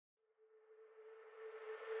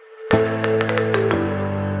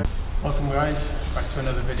guys, back to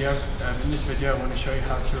another video. In this video I'm going to show you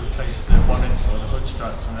how to replace the bonnet or the hood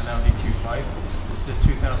struts on an Audi Q5. This is a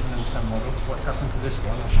 2010 model. What's happened to this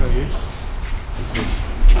one, I'll show you, is this.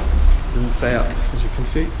 It doesn't stay up, as you can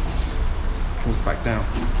see. It comes back down.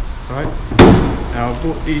 Right? Now I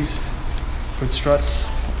bought these hood struts,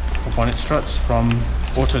 or bonnet struts, from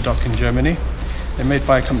Autodoc in Germany. They're made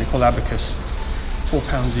by a company called Abacus.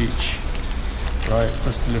 £4 each, right,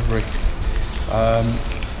 plus delivery.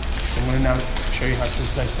 So I'm going to now show you how to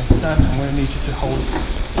replace them. Dad, I'm going to need you to hold the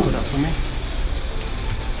hood up for me.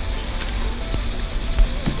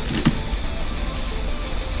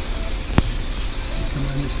 Come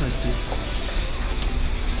around this side, please.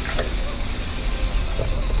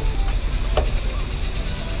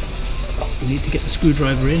 You need to get the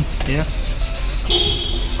screwdriver in here.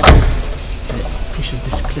 It pushes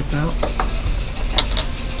this clip out.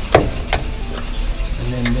 And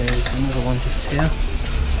then there's another one just here.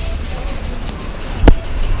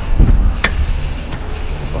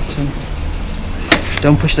 The bottom.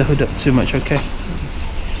 Don't push the hood up too much, okay?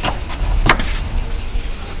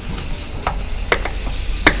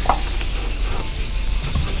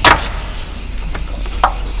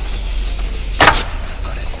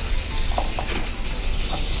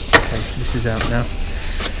 This is out now,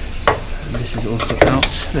 and this is also out.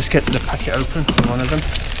 Let's get the packet open for one of them.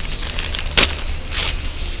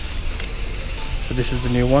 So this is the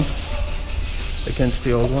new one against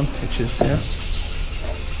the old one, which is here.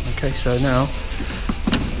 Okay, so now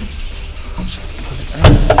just pull it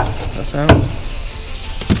out. That's out,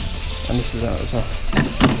 and this is out as well.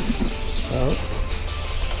 So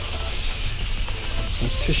some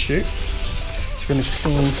tissue. It's going to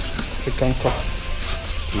clean the gunk off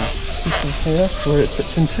these pieces here where it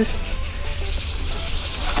fits into.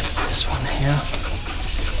 This one here.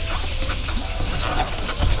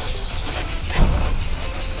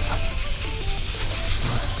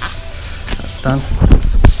 That's done.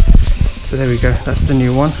 So there we go. That's the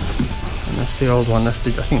new one, and that's the old one. That's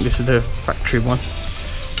the. I think this is the factory one,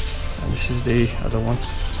 and this is the other one.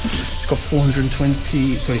 It's got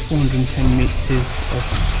 410 meters of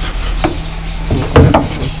torque.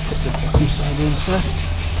 So let's put the bottom side in first.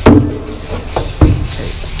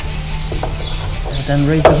 Okay, then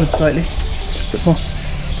raise the hood slightly, a bit more.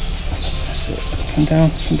 That's it. Come down,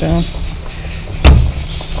 come down.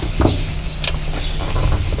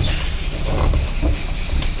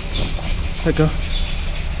 Let go. That's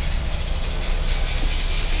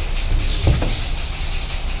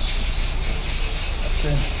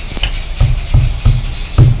in.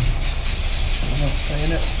 I'm not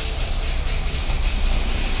staying it.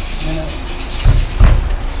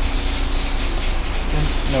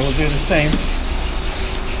 Now we'll do the same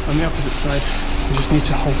on the opposite side. We just need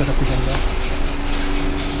to hold it up again there.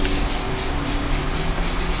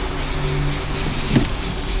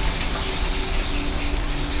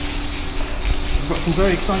 We've got some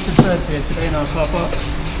very excited birds here today in our car park.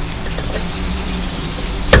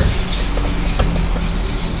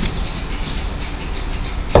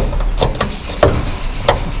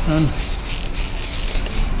 That's done.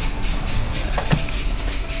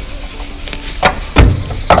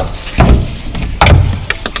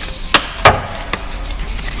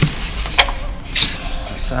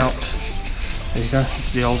 Out. There you go,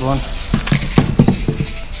 it's the old one.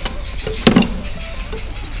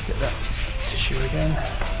 Get that tissue again.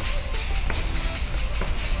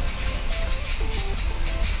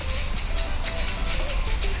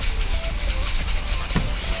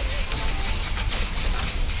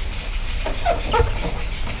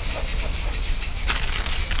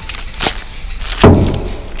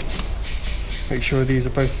 Make sure these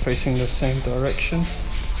are both facing the same direction.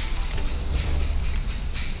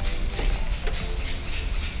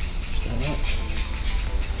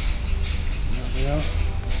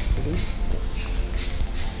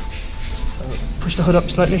 So push the hood up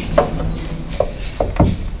slightly.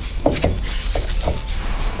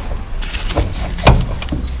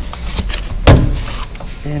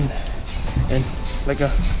 In, let go.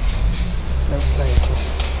 No play at all.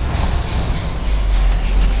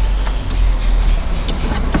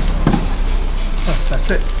 Oh, that's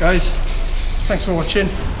it, guys. Thanks for watching.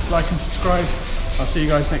 Like and subscribe. I'll see you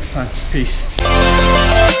guys next time. Peace.